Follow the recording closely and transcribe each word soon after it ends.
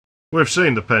We've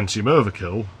seen the Pentium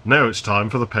overkill, now it's time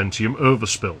for the Pentium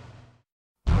overspill.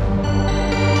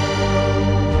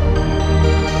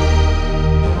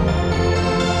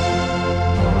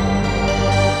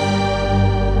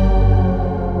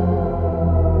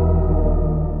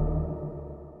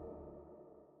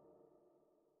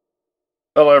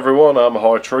 Hello everyone, I'm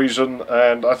High Treason,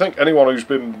 and I think anyone who's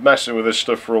been messing with this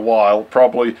stuff for a while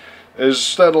probably is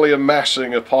steadily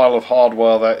amassing a pile of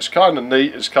hardware that's kind of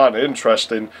neat, it's kind of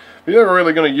interesting, but you're never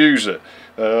really going to use it.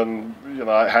 And, you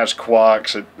know, it has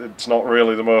quirks, it's not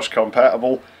really the most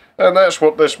compatible, and that's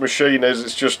what this machine is.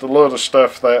 It's just a load of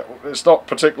stuff that it's not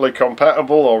particularly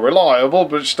compatible or reliable,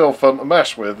 but it's still fun to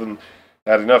mess with, and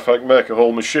had enough I can make a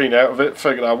whole machine out of it,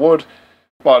 figured I would.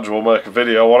 Might as well make a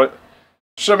video on it.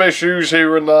 Some issues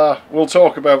here and there, we'll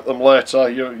talk about them later.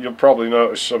 You'll probably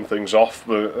notice something's off,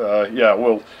 but yeah,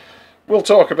 we'll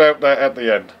talk about that at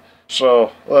the end.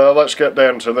 So let's get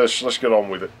down to this, let's get on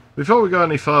with it. Before we go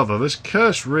any further, this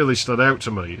case really stood out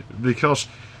to me because,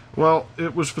 well,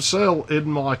 it was for sale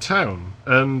in my town,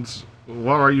 and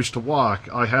where I used to work,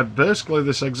 I had basically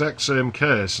this exact same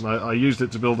case, and I used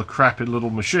it to build a crappy little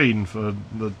machine for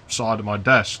the side of my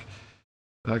desk.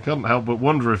 I couldn't help but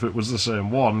wonder if it was the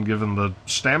same one, given the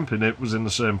stamp in it was in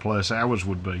the same place ours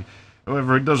would be.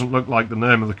 However, it doesn't look like the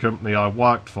name of the company I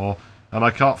worked for, and I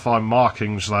can't find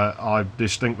markings that I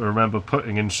distinctly remember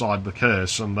putting inside the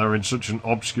case, and they're in such an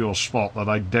obscure spot that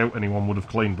I doubt anyone would have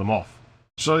cleaned them off.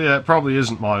 So yeah, it probably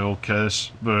isn't my old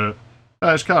case, but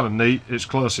it's kind of neat, it's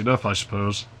close enough I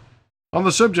suppose. On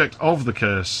the subject of the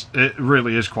case, it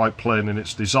really is quite plain in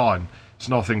its design. It's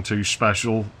nothing too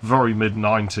special, very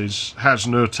mid-90s, has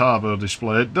no turbo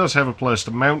display, it does have a place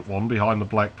to mount one behind the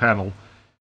black panel.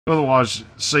 Otherwise,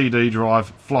 CD drive,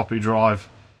 floppy drive,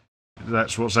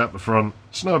 that's what's at the front,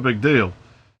 it's no big deal.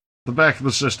 The back of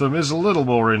the system is a little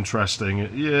more interesting,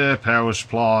 yeah, power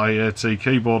supply, AT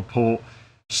keyboard port,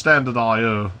 standard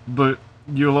I/O, but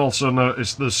you'll also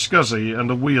notice the SCSI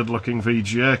and a weird looking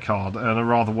VGA card and a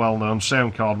rather well known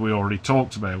sound card we already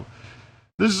talked about.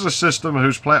 This is a system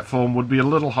whose platform would be a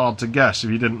little hard to guess if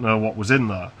you didn't know what was in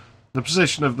there. The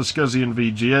position of the SCSI and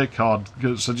VGA card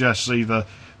suggests either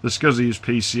the SCSI is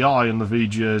PCI and the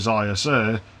VGA is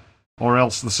ISA, or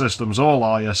else the system's all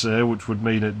ISA, which would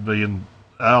mean it'd be an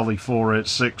early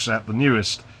 486 at the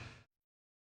newest.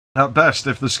 At best,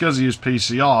 if the SCSI is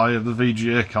PCI, the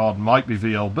VGA card might be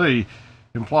VLB,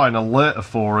 implying a later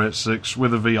 486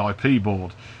 with a VIP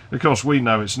board. Of course, we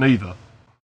know it's neither.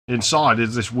 Inside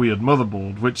is this weird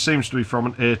motherboard, which seems to be from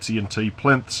an AT&T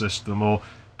plinth system, or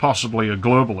possibly a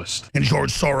globalist. And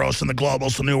George Soros and the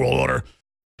globals, the New World Order.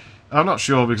 I'm not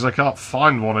sure because I can't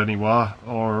find one anywhere,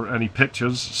 or any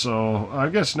pictures, so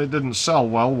I'm guessing it didn't sell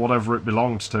well, whatever it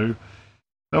belonged to.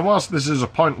 And whilst this is a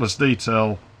pointless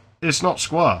detail, it's not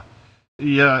square.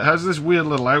 Yeah, it has this weird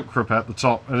little outcrop at the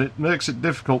top, and it makes it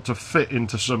difficult to fit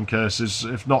into some cases,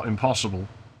 if not impossible.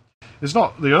 It's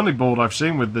not the only board I've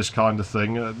seen with this kind of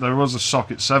thing. There was a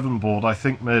Socket 7 board, I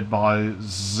think made by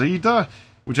Zeta,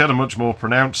 which had a much more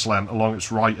pronounced slant along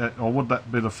its right edge, or would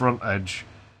that be the front edge?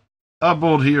 Our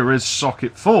board here is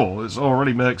Socket 4. It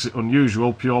already makes it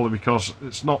unusual purely because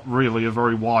it's not really a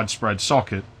very widespread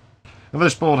socket. And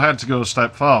this board had to go a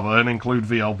step further and include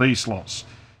VLB slots.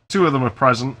 2 of them are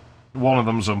present, 1 of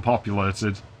them's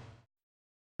unpopulated.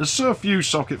 As so few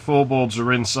Socket 4 boards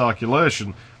are in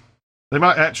circulation, they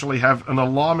might actually have an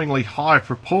alarmingly high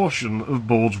proportion of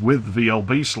boards with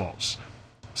VLB slots.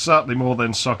 Certainly more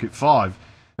than Socket 5,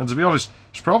 and to be honest,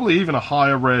 it's probably even a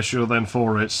higher ratio than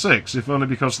 486, if only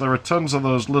because there are tons of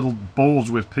those little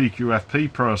boards with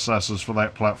PQFP processors for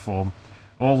that platform,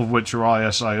 all of which are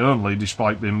ISA only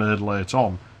despite being made late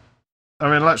on. I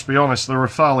mean, let's be honest, there are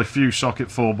fairly few Socket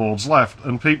 4 boards left,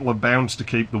 and people are bound to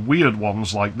keep the weird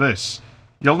ones like this.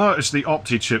 You'll notice the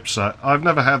Opti chipset. I've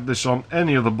never had this on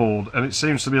any other board, and it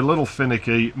seems to be a little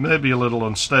finicky, maybe a little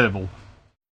unstable,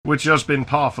 which has been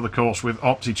par for the course with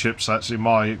Opti chipsets in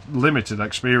my limited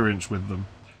experience with them.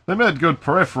 They made good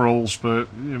peripherals,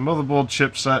 but motherboard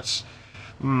chipsets,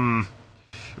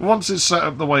 once it's set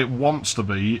up the way it wants to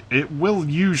be, it will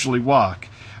usually work.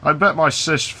 I bet my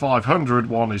SYS 500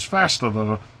 one is faster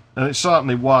though, and it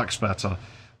certainly works better.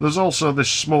 There's also this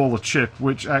smaller chip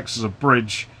which acts as a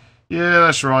bridge. Yeah,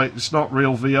 that's right, it's not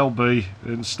real VLB.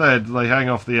 Instead, they hang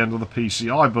off the end of the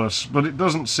PCI bus, but it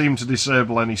doesn't seem to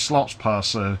disable any slots per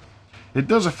se. It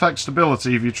does affect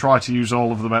stability if you try to use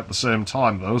all of them at the same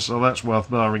time though, so that's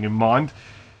worth bearing in mind.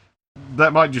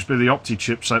 That might just be the Opti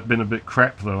chipset being a bit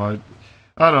crap though,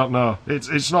 I don't know.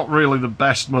 It's not really the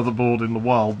best motherboard in the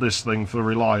world, this thing, for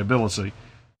reliability.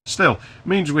 Still, it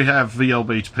means we have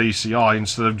VLB to PCI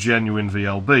instead of genuine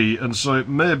VLB, and so it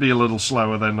may be a little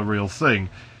slower than the real thing.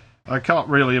 I can't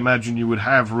really imagine you would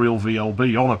have real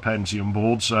VLB on a Pentium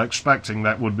board, so expecting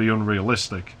that would be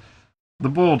unrealistic. The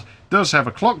board does have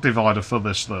a clock divider for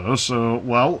this though, so,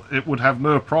 well, it would have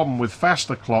no problem with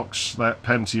faster clocks that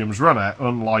Pentiums run at,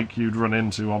 unlike you'd run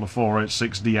into on a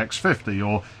 486DX50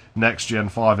 or Next Gen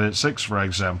 586 for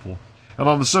example. And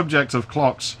on the subject of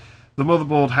clocks, the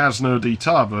motherboard has no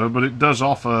D-Turbo, but it does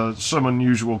offer some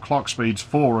unusual clock speeds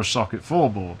for a socket 4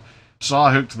 board. So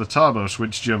I hooked the turbo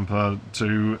switch jumper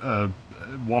to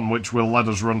one which will let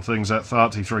us run things at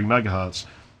 33 MHz.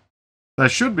 There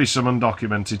should be some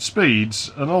undocumented speeds,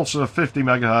 and also 50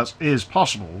 MHz is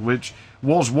possible, which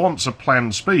was once a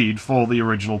planned speed for the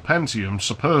original Pentium,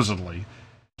 supposedly.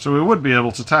 So we would be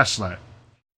able to test that.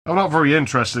 I'm not very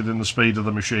interested in the speed of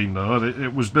the machine though.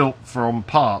 It was built from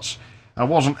parts I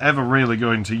wasn't ever really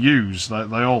going to use. They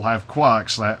all have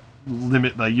quirks that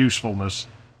limit their usefulness.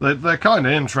 They're kind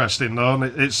of interesting though, and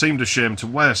it seemed a shame to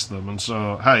waste them, and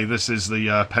so, hey, this is the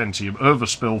Pentium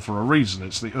overspill for a reason.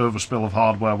 It's the overspill of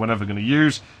hardware we're never going to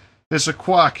use. It's a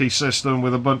quirky system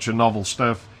with a bunch of novel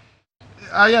stuff.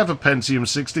 I have a Pentium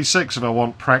 66 if I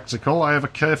want practical. I have a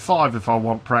K5 if I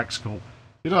want practical.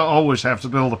 You don't always have to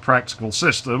build a practical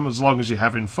system. As long as you're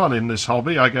having fun in this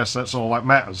hobby, I guess that's all that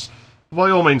matters. By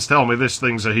all means tell me this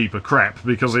thing's a heap of crap,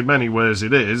 because in many ways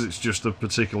it is. It's just a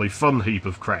particularly fun heap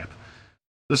of crap.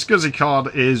 The SCSI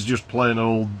card is just plain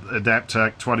old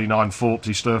Adaptec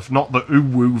 2940 stuff, not the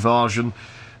Uwu version.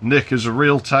 NIC is a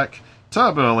Realtek.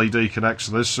 Turbo LED connects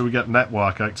to this, so we get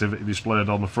network activity displayed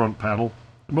on the front panel.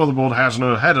 The motherboard has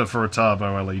no header for a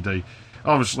turbo LED.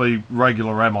 Obviously,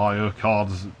 regular MIO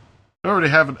cards. I already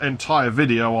have an entire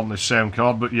video on this sound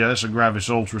card, but yes, a Gravis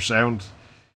ultrasound.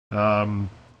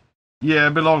 Yeah,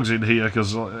 it belongs in here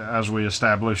because, as we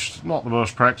established, not the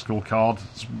most practical card.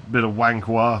 It's a bit of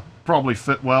wankware. Probably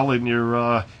fit well in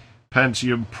your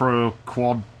Pentium Pro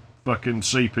quad fucking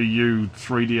CPU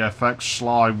 3DFX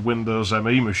Slide Windows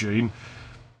ME machine.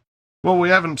 What we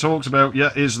haven't talked about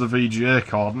yet is the VGA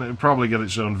card, and it'll probably get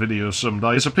its own video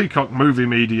someday. It's a Peacock Movie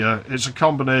Media. It's a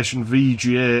combination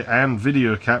VGA and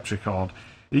video capture card.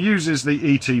 It uses the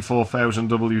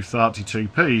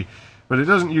ET4000W32P, but it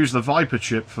doesn't use the Viper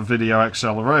chip for video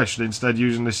acceleration, instead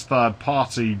using this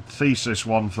third-party Thesis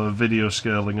one for video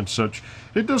scaling and such.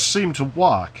 It does seem to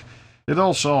work. It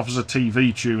also offers a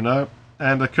TV tuner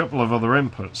and a couple of other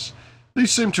inputs.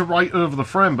 These seem to write over the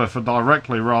frame buffer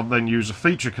directly rather than use a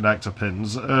feature connector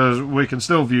pins. We can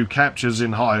still view captures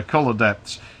in higher colour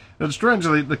depths. And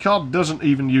strangely, the card doesn't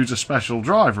even use a special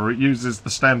driver. It uses the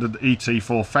standard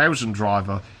ET4000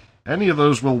 driver. Any of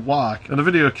those will work, and the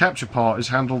video capture part is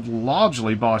handled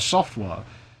largely by software.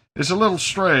 It's a little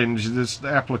strange, this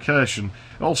application.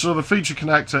 Also, the feature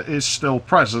connector is still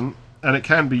present, and it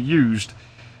can be used.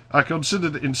 I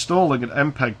considered installing an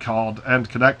MPEG card and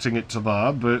connecting it to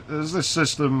there, but as this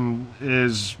system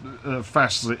is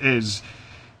fast as it is,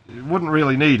 it wouldn't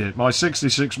really need it. My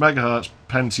 66 MHz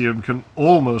Pentium can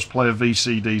almost play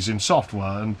VCDs in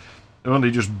software, and only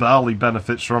just barely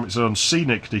benefits from its own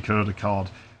scenic decoder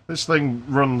card. This thing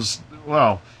runs,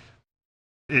 well,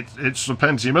 it's a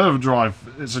Pentium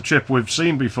Overdrive. It's a chip we've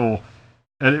seen before,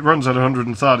 and it runs at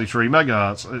 133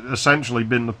 MHz. It essentially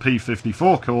been the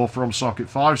P54 core from Socket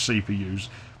 5 CPUs.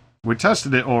 We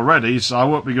tested it already, so I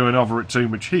won't be going over it too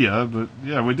much here, but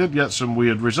yeah, we did get some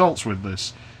weird results with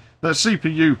this. The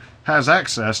CPU has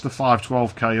access to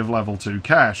 512K of level 2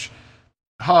 cache,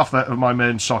 half that of my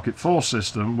main Socket 4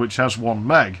 system, which has 1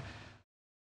 meg.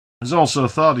 There's also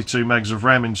 32 megs of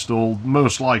RAM installed,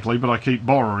 most likely, but I keep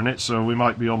borrowing it, so we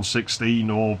might be on 16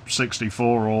 or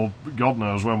 64 or God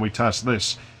knows when we test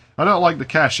this. I don't like the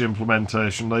cache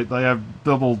implementation. They have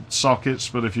double sockets,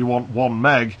 but if you want 1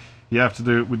 meg, you have to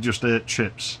do it with just 8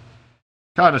 chips.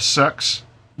 Kinda sucks.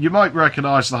 You might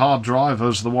recognise the hard drive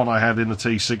as the one I had in the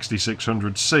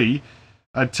T6600C.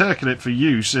 I'd taken it for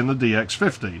use in the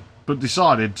DX50, but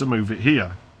decided to move it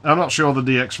here. I'm not sure the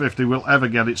DX50 will ever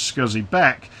get its SCSI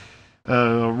back,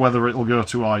 whether it'll go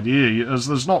to IDE, as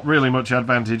there's not really much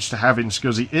advantage to having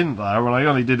SCSI in there, and I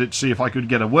only did it to see if I could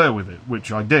get away with it,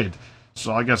 which I did,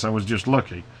 so I guess I was just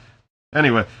lucky.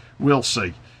 Anyway, we'll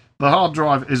see. The hard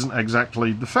drive isn't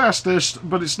exactly the fastest,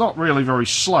 but it's not really very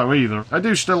slow either. I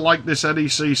do still like this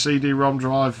NEC CD-ROM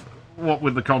drive. What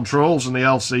with the controls and the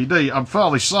LCD, I'm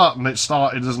fairly certain it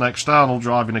started as an external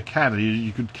drive in a caddy.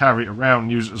 You could carry it around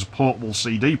and use it as a portable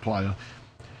CD player.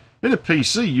 In a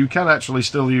PC, you can actually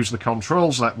still use the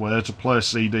controls that way to play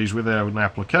CDs without an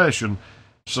application.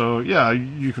 So, yeah,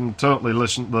 you can totally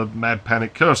listen to the Mad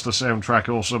Panic Coaster soundtrack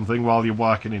or something while you're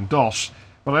working in DOS,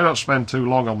 but I don't spend too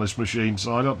long on this machine,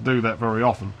 so I don't do that very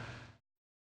often.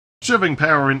 Shoving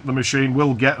power into the machine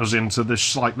will get us into this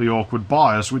slightly awkward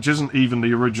BIOS, which isn't even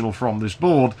the original from this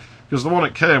board, because the one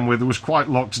it came with was quite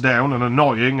locked down and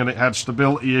annoying, and it had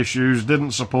stability issues,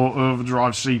 didn't support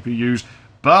overdrive CPUs,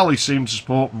 barely seemed to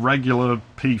support regular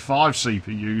P5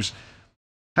 CPUs,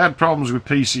 had problems with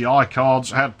PCI cards,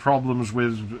 had problems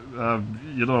with,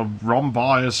 ROM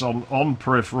BIOS on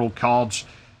peripheral cards,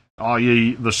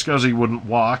 i.e. the SCSI wouldn't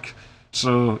work.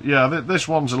 So, yeah, this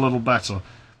one's a little better.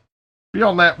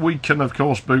 Beyond that, we can, of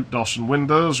course, boot DOS and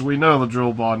Windows. We know the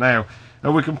drill by now.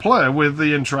 And we can play with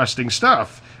the interesting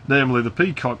stuff, namely the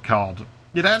Peacock card.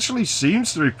 It actually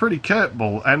seems to be pretty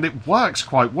capable, and it works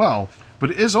quite well, but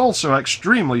it is also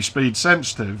extremely speed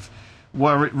sensitive,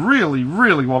 where it really,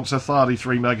 really wants a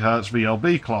 33 MHz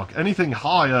VLB clock. Anything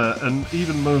higher and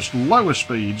even most lower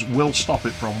speeds will stop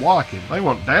it from working. They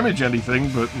won't damage anything,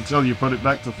 but until you put it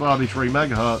back to 33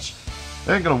 MHz,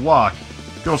 it ain't going to work.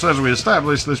 Of course, as we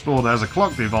established, this board has a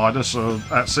clock divider, so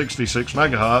at 66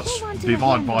 MHz,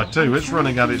 divide by 2, it's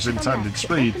running at its intended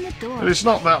speed. And it's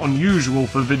not that unusual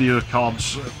for video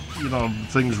cards,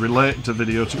 things related to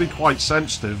video, to be quite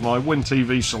sensitive. My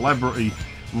WinTV Celebrity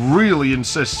really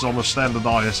insists on a standard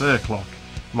ISA clock.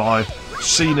 My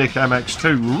Scenic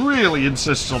MX2 really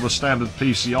insists on a standard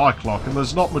PCI clock, and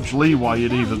there's not much leeway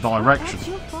in either direction.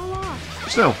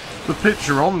 Still, the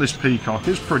picture on this Peacock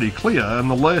is pretty clear, and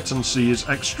the latency is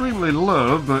extremely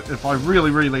low, but if I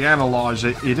really analyse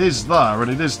it, it is there,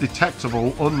 and it is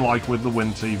detectable, unlike with the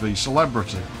WinTV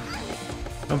Celebrity.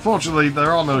 Unfortunately,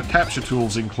 there are no capture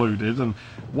tools included, and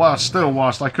whilst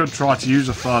I could try to use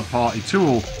a third-party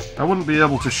tool, I wouldn't be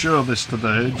able to show this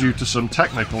today due to some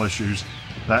technical issues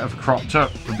that have cropped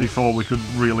up before we could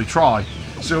really try.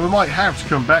 So we might have to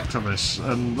come back to this,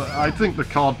 and I think the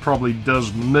card probably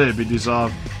does maybe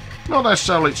deserve not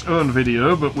necessarily its own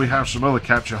video, but we have some other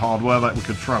capture hardware that we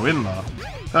could throw in there.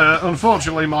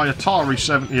 Unfortunately, my Atari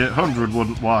 7800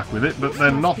 wouldn't work with it, but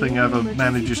then nothing ever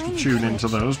manages to tune into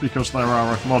those because their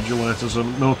RF modulators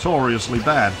are notoriously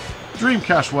bad.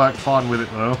 Dreamcast worked fine with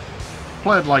it though.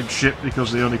 Played like shit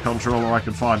because the only controller I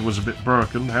could find was a bit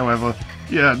broken. However,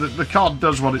 yeah, the card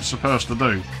does what it's supposed to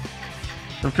do.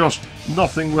 Of course,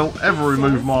 nothing will ever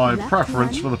remove my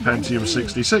preference for the Pentium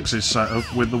 66's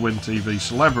setup with the WinTV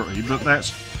Celebrity, but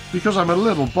that's because I'm a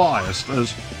little biased,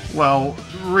 as, well,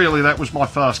 really that was my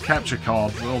first capture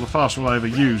card, or the first one I ever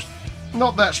used.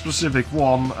 Not that specific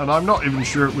one, and I'm not even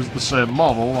sure it was the same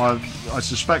model. I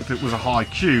suspect it was a high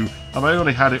Q, and I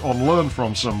only had it on loan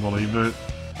from somebody, but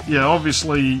yeah,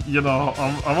 obviously,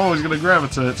 I'm always going to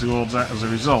gravitate towards that as a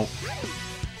result.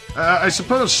 I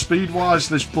suppose speed-wise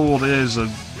this board is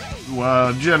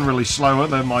generally slower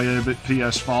than my 8-bit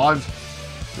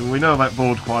PS5. We know that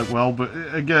board quite well, but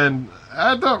again,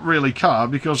 I don't really care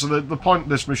because the point of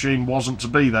this machine wasn't to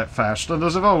be that fast, and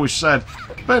as I've always said,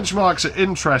 benchmarks are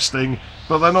interesting,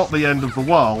 but they're not the end of the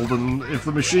world, and if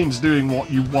the machine's doing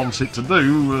what you want it to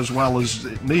do as well as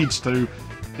it needs to,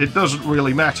 it doesn't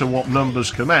really matter what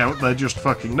numbers come out, they're just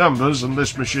fucking numbers, and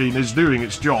this machine is doing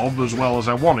its job as well as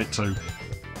I want it to.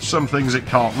 Some things it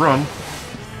can't run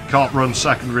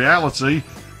second reality,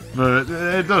 but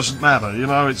it doesn't matter,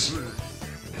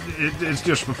 it's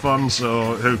just for fun,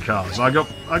 so who cares? I got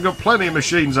plenty of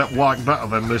machines that work better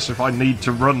than this if I need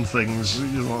to run things,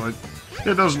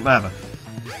 it doesn't matter.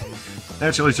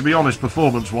 Actually, to be honest,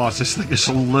 performance-wise, this thing is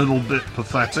a little bit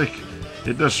pathetic.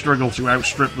 It does struggle to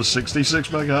outstrip the 66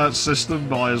 MHz system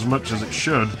by as much as it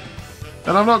should.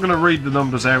 And I'm not going to read the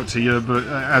numbers out to you, but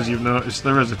as you've noticed,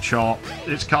 there is a chart.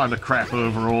 It's kind of crap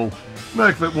overall.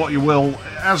 Make of it what you will.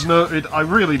 As noted, I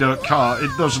really don't care.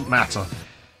 It doesn't matter.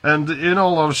 And in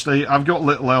all honesty, I've got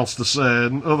little else to say,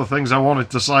 and other things I wanted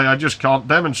to say I just can't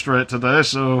demonstrate today,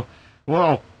 so,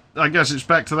 well, I guess it's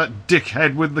back to that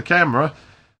dickhead with the camera.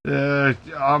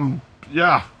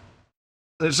 Yeah.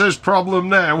 It's his problem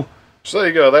now. So there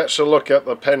you go, that's a look at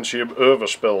the Pentium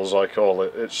overspills, I call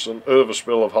it. It's an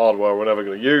overspill of hardware we're never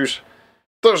going to use.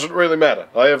 Doesn't really matter.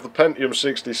 I have the Pentium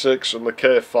 66 and the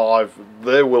K5,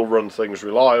 they will run things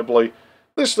reliably.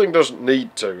 This thing doesn't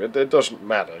need to, it doesn't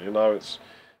matter,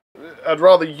 I'd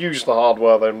rather use the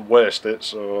hardware than waste it,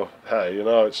 so hey,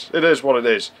 it is what it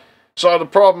is. So the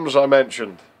problems I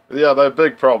mentioned, yeah, they're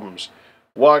big problems.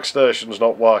 Workstation's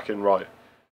not working right.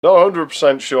 Not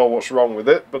 100% sure what's wrong with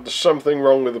it, but there's something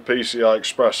wrong with the PCI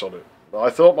Express on it.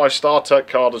 I thought my StarTech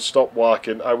card had stopped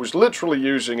working. I was literally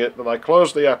using it, then I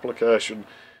closed the application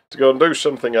to go and do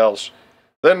something else.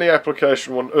 Then the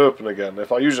application won't open again.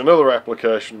 If I use another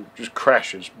application, it just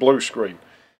crashes, blue screen.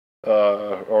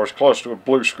 Or as close to a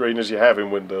blue screen as you have in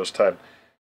Windows 10.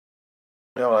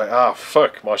 You're like, ah,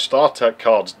 fuck, my StarTech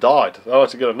card's died. I'll have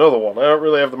to get another one. I don't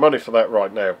really have the money for that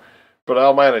right now. But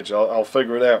I'll manage. I'll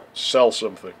figure it out. Sell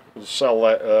something. Sell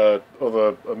that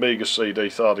other Amiga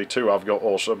CD32 I've got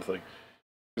or something.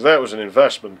 Because that was an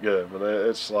investment game, and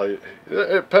it's like,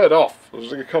 it paid off.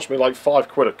 It cost me like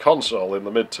 £5 a console in the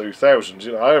mid-2000s.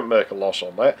 You know, I don't make a loss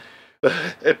on that.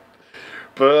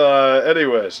 But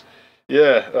anyways,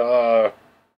 yeah.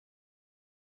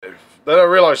 Then I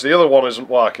realised the other one isn't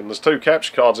working. There's 2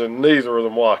 capture cards in, neither of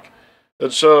them work.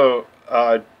 And so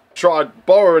I tried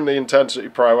borrowing the Intensity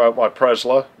Pro out my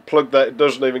Presler, plugged that, it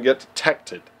doesn't even get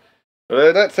detected.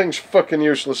 That thing's fucking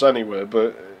useless anyway,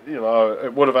 but, you know,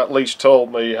 it would have at least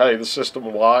told me, hey, the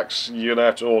system works, you're going to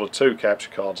have to order 2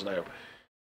 capture cards now.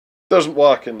 Doesn't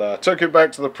work in there. Took it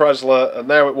back to the Presler, and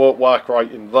now it won't work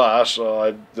right in there, so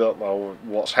I don't know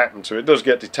what's happened to it. It does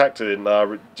get detected in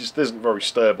there, it just isn't very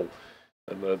stable.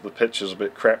 And the picture's a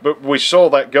bit crap. But we saw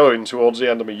that going towards the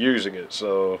end of me using it,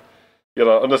 so, you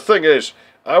know. And the thing is,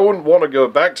 I wouldn't want to go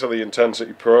back to the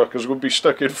Intensity Pro, because we'd be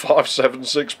stuck in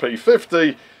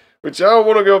 576p50, which I don't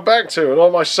want to go back to, and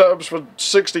all my setups for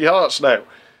 60 Hz now.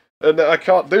 And I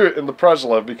can't do it in the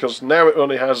Presler, because now it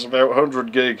only has about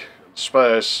 100 gig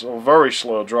space, on very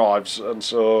slow drives, and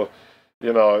so,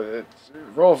 you know,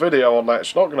 raw video on that,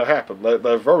 it's not going to happen.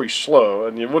 They're very slow,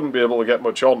 and you wouldn't be able to get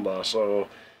much on there, so...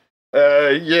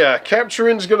 yeah,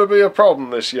 capturing's going to be a problem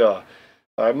this year.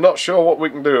 I'm not sure what we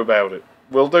can do about it.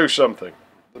 We'll do something.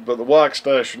 But the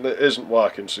workstation isn't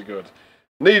working so good.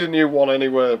 Need a new one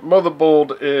anyway.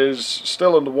 Motherboard is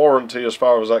still under warranty as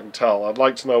far as I can tell. I'd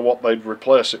like to know what they'd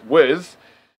replace it with.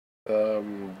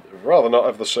 I'd rather not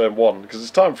have the same one, because it's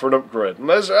time for an upgrade.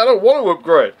 And I don't want to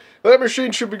upgrade. That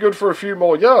machine should be good for a few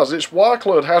more years. Its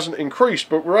workload hasn't increased,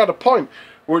 but we're at a point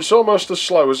where it's almost as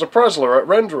slow as a Presler at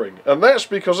rendering. And that's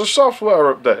because of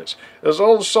software updates. As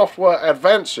all the software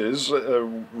advances,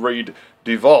 read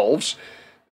devolves,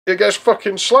 it gets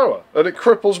fucking slower, and it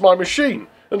cripples my machine.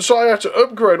 And so I have to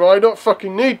upgrade when I don't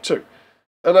fucking need to.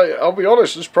 And I'll be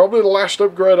honest, it's probably the last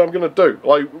upgrade I'm going to do.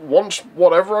 Like, once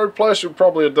whatever I replace it with,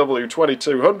 probably a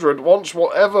W2200, once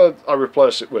whatever I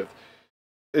replace it with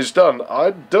is done,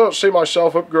 I don't see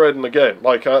myself upgrading again.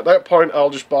 Like, at that point, I'll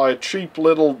just buy a cheap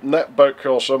little netbook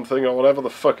or something, or whatever the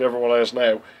fuck everyone has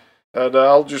now, and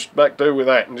I'll just make do with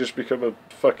that and just become a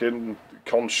fucking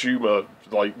consumer,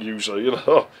 like, user, you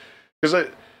know? Because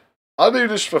I do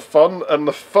this for fun, and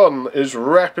the fun is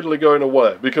rapidly going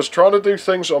away, because trying to do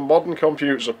things on modern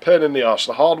computers is a pain in the ass.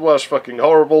 The hardware's fucking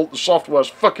horrible, the software's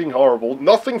fucking horrible,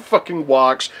 nothing fucking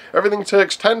works, everything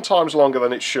takes 10 times longer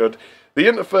than it should, the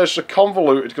interfaces are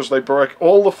convoluted because they break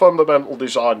all the fundamental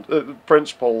design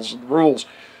principles and rules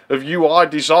of UI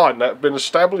design that have been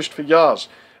established for years,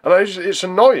 and it's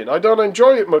annoying. I don't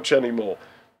enjoy it much anymore.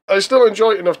 I still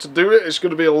enjoy it enough to do it. It's going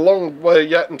to be a long way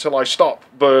yet until I stop,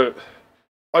 but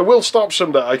I will stop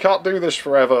someday. I can't do this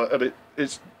forever, and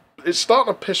it's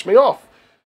starting to piss me off.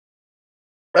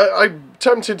 I'm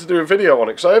tempted to do a video on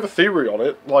it, because I have a theory on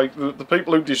it. Like, the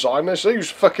people who design this, they use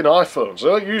fucking iPhones. They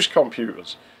don't use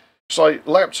computers. It's like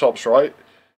laptops, right?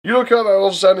 You look at that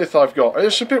old Zenith I've got, and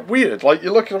it's a bit weird. Like,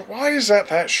 you're looking at, why is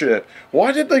that shape?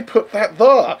 Why did they put that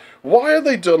there? Why have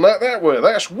they done that way?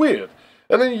 That's weird.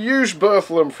 And then you use both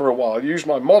of them for a while. You use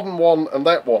my modern one and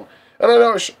that one. And I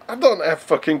notice I don't have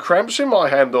fucking cramps in my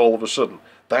hand all of a sudden.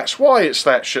 That's why it's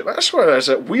that shit. That's why there's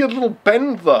that weird little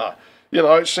bend there. You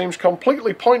know, it seems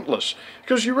completely pointless.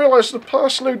 Because you realise the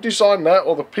person who designed that,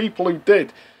 or the people who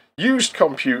did, used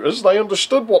computers, they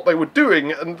understood what they were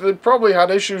doing, and they probably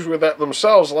had issues with that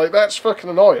themselves. Like, that's fucking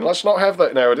annoying. Let's not have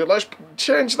that nowadays. Let's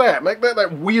change that. Make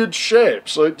that weird shape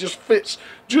so it just fits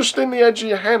just in the edge of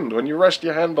your hand when you rest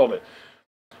your hand on it.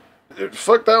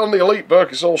 Fuck that on the Elite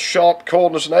Book, it's all sharp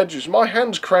corners and edges. My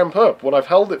hands cramp up when I've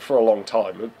held it for a long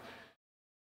time.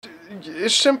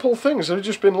 It's simple things that have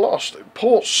just been lost.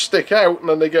 Ports stick out and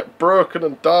then they get broken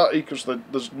and dirty because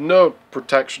there's no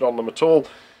protection on them at all.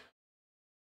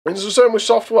 And it's the same with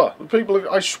software. The people,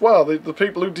 I swear, the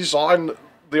people who design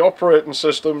the operating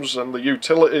systems and the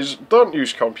utilities don't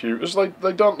use computers.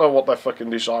 They don't know what they're fucking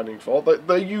designing for.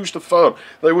 They used a phone.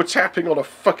 They were tapping on a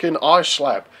fucking ice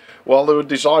slab while they were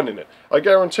designing it. I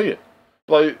guarantee it.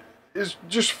 Like, it's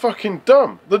just fucking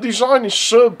dumb. The design is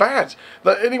so bad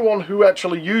that anyone who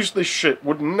actually used this shit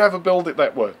would never build it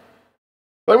that way.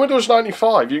 Like Windows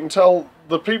 95, you can tell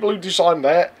the people who designed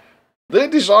that, they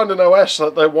designed an OS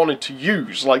that they wanted to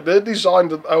use. Like, they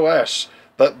designed an OS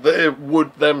that they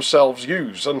would themselves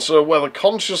use. And so whether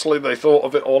consciously they thought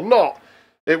of it or not,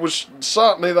 it was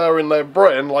certainly there in their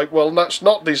brain, like, well, let's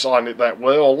not design it that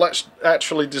way, or let's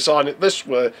actually design it this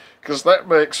way, because that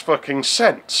makes fucking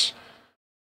sense.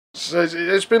 So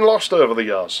it's been lost over the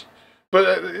years.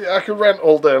 But I could rant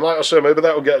all day, and like I say, maybe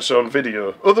that'll get its own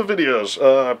video. Other videos,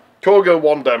 Kogo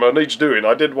 1 demo needs doing.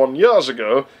 I did one years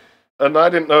ago, and I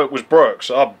didn't know it was broke,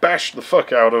 so I bashed the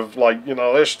fuck out of, like, you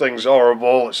know, this thing's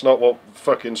horrible, it's not what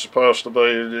fucking supposed to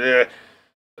be, yeah.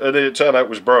 And it turned out it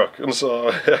was broke, and so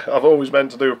I've always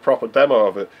meant to do a proper demo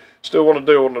of it. Still want to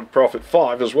do one on Profit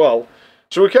 5 as well.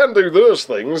 So we can do those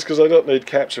things, because I don't need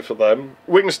capture for them.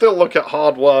 We can still look at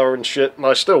hardware and shit, and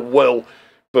I still will,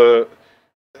 but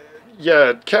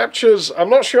yeah, captures, I'm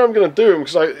not sure I'm going to do them,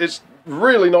 because it's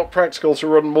really not practical to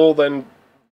run more than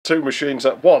 2 machines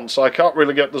at once. I can't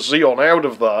really get the Xeon out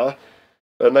of there,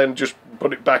 and then just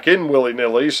put it back in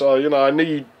willy-nilly, so, you know, I'd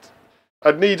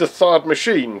need a third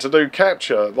machine to do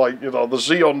capture, like, you know, the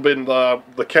Xeon bin there,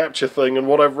 the capture thing, and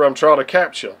whatever I'm trying to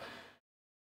capture.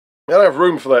 I don't have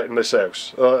room for that in this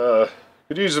house.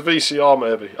 Could use a VCR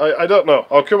maybe. I don't know.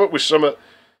 I'll come up with something.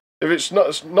 If it's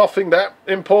nothing that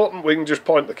important, we can just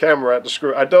point the camera at the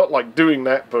screw. I don't like doing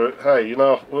that, but hey, you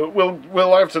know,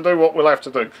 we'll have to do what we'll have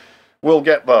to do. We'll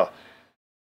get there.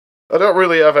 I don't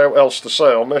really have out else to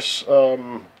say on this.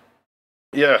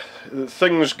 Yeah,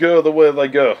 things go the way they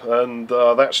go, and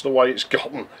that's the way it's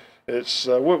gotten. It's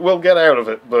we'll get out of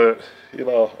it, but you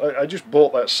know, I just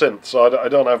bought that synth, so I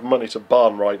don't have money to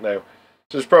burn right now.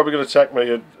 So it's probably going to take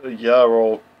me a year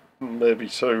or maybe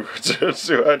 2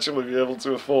 to actually be able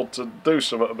to afford to do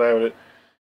something about it.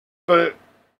 But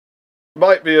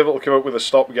might be able to come up with a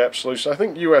stopgap solution. I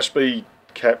think USB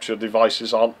capture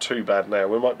devices aren't too bad now.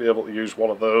 We might be able to use one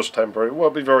of those temporarily. It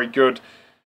won't be very good.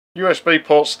 USB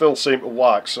ports still seem to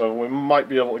work, so we might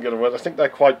be able to get away. I think they're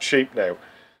quite cheap now.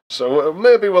 So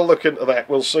maybe we'll look into that.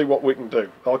 We'll see what we can do.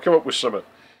 I'll come up with something.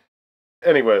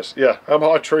 Anyways, yeah, I'm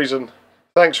High Treason.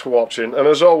 Thanks for watching, and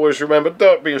as always, remember,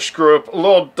 don't be a screw-up.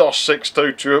 Load DOS6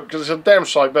 to it, because it's a damn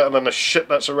sight better than the shit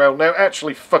that's around now. It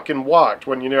actually fucking worked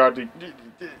when you knew how to...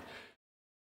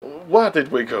 Where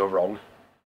did we go wrong?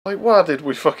 Like, where did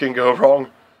we fucking go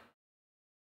wrong?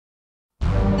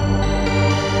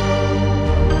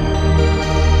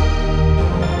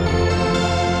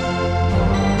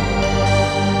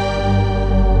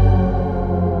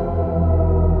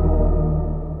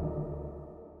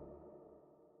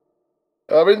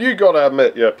 I mean, you gotta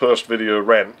admit, yeah, post-video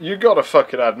rant, you gotta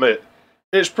fucking admit,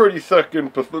 it's pretty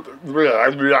fucking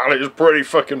it's pretty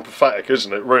fucking pathetic,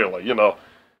 isn't it, really, you know?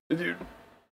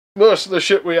 Most of the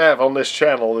shit we have on this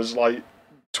channel is like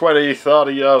 20,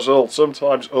 30 years old,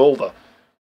 sometimes older.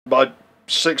 My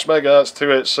 6 MHz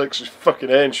 286 is fucking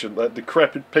ancient, that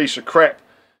decrepit piece of crap.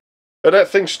 And that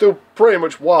thing still pretty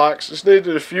much works, it's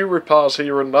needed a few repairs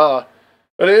here and there.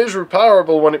 And it is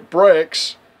repairable when it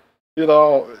breaks, you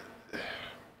know.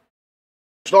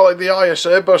 It's not like the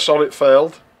ISA bus on it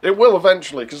failed. It will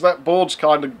eventually, because that board's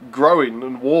kind of growing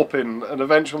and warping, and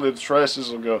eventually the traces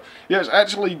will go. Yeah, it's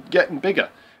actually getting bigger.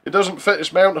 It doesn't fit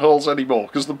its mount holes anymore,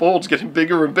 because the board's getting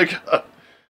bigger and bigger.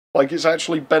 Like, it's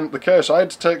actually bent the case. I had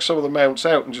to take some of the mounts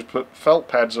out and just put felt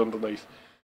pads underneath.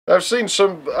 I've seen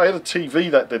some... I had a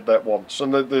TV that did that once,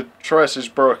 and the traces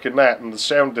broke in that, and the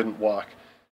sound didn't work.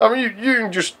 I mean, you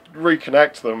can just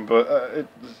reconnect them, but...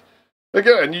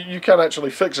 Again, you can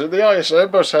actually fix it. The ISA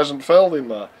bus hasn't failed in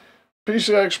there.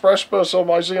 PCI Express bus on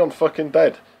my Xeon fucking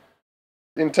dead.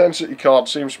 The intensity card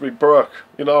seems to be broke.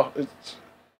 You know, it's,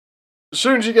 as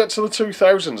soon as you get to the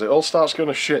 2000s, it all starts going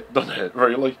to shit, doesn't it,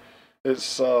 really?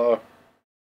 It's, I'm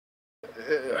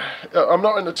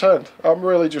not entertained. I'm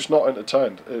really just not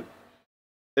entertained.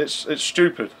 It's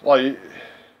stupid. Like...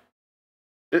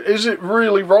 Is it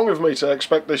really wrong of me to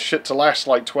expect this shit to last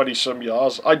like 20-some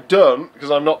years? I don't,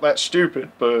 because I'm not that stupid,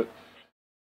 but...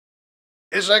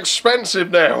 It's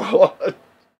expensive now!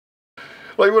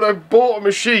 Like, when I bought a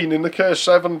machine in the case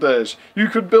 7 days, you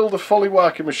could build a fully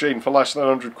working machine for less than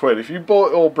 100 quid. If you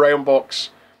bought it all brown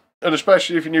box, and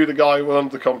especially if you knew the guy who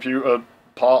owned the computer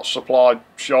parts supply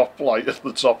shop, like at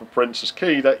the top of Princess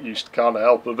Key, that used to kind of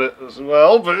help a bit as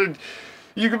well, but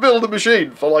you could build a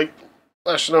machine for like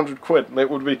less than 100 quid, and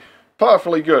it would be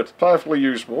perfectly good, perfectly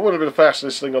usable. It wouldn't be the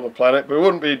fastest thing on the planet, but it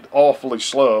wouldn't be awfully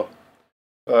slow.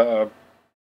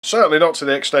 Certainly not to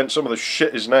the extent some of the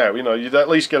shit is now. You know, you'd at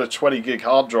least get a 20 gig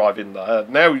hard drive in there.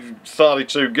 Now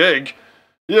 32 gig.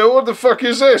 Yeah, what the fuck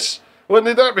is this? When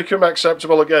did that become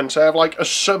acceptable again, to have like a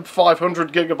sub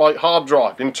 500 gigabyte hard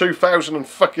drive in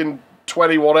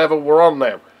 2020 whatever we're on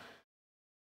now?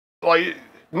 Like,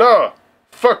 no,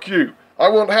 fuck you. I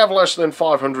won't have less than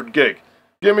 500 gig.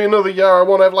 Give me another year, I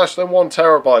won't have less than 1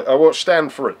 terabyte. I won't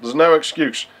stand for it. There's no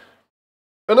excuse.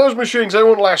 And those machines, they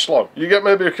won't last long. You get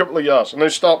maybe a couple of years, and they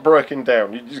start breaking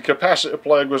down. Your capacitor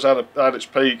plug was at its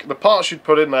peak. The parts you'd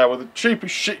put in there were the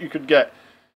cheapest shit you could get.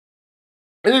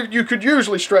 You could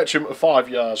usually stretch him to 5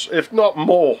 years, if not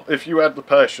more, if you had the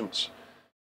patience.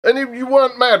 And you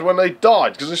weren't mad when they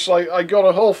died, because it's like, I got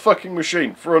a whole fucking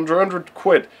machine for under 100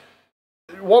 quid.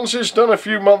 Once it's done a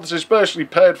few months, it's basically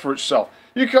paid for itself.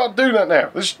 You can't do that now.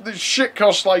 This shit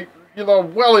costs, like, you know,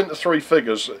 well into 3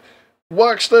 figures.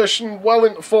 Workstation, well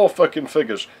into 4 fucking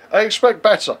figures. I expect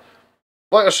better.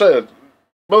 Like I said,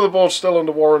 motherboard's still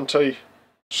under warranty.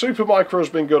 Supermicro's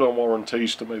been good on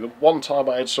warranties to me. The one time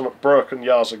I had something broken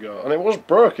years ago, and it was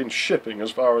broken shipping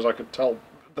as far as I could tell.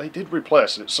 They did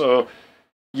replace it, so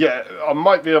yeah, I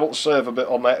might be able to save a bit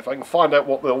on that if I can find out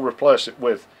what they'll replace it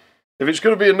with. If it's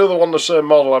going to be another one the same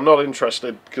model, I'm not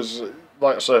interested, because,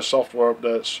 like I say, software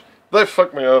updates, they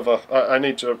fucked me over. I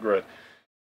need to upgrade.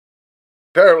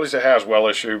 Apparently it's a Haswell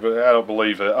issue, but I don't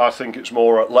believe it. I think it's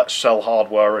more a let's sell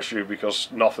hardware issue, because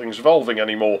nothing's evolving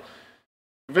anymore.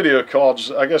 Video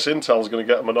cards, I guess Intel's going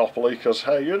to get a monopoly, because,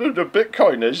 hey, you know, the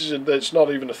Bitcoin is, and it's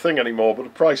not even a thing anymore, but the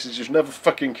prices just never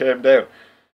fucking came down.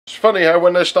 It's funny how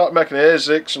when they start making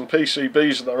ASICs and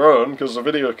PCBs of their own, because the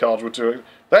video cards were too,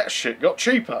 that shit got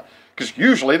cheaper. Because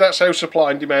usually that's how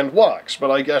supply and demand works,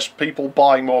 but I guess people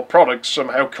buying more products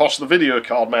somehow cost the video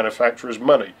card manufacturers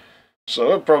money.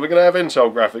 So I'm probably going to have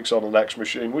Intel graphics on the next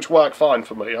machine, which work fine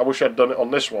for me. I wish I'd done it on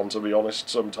this one, to be honest,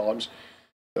 sometimes.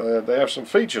 They have some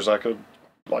features I could,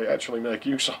 like, actually make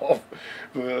use of.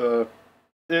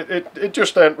 It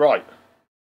just ain't right.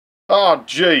 Oh,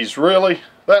 jeez, really?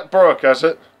 That broke, has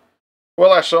it?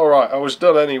 Well, that's alright, I was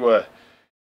done anyway.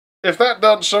 If that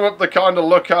doesn't sum up the kind of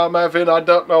look I'm having, I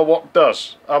don't know what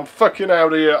does. I'm fucking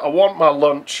out here, I want my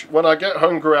lunch. When I get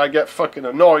hungry, I get fucking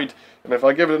annoyed. And if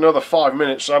I give it another 5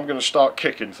 minutes, I'm going to start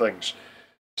kicking things.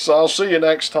 So I'll see you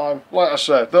next time. Like I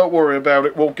said, don't worry about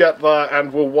it. We'll get there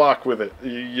and we'll work with it.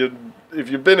 If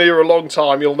you've been here a long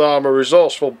time, you'll know I'm a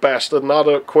resourceful bastard and I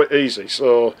don't quit easy.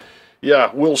 So,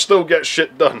 yeah, we'll still get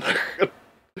shit done.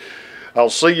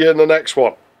 I'll see you in the next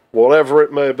one, whatever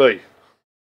it may be.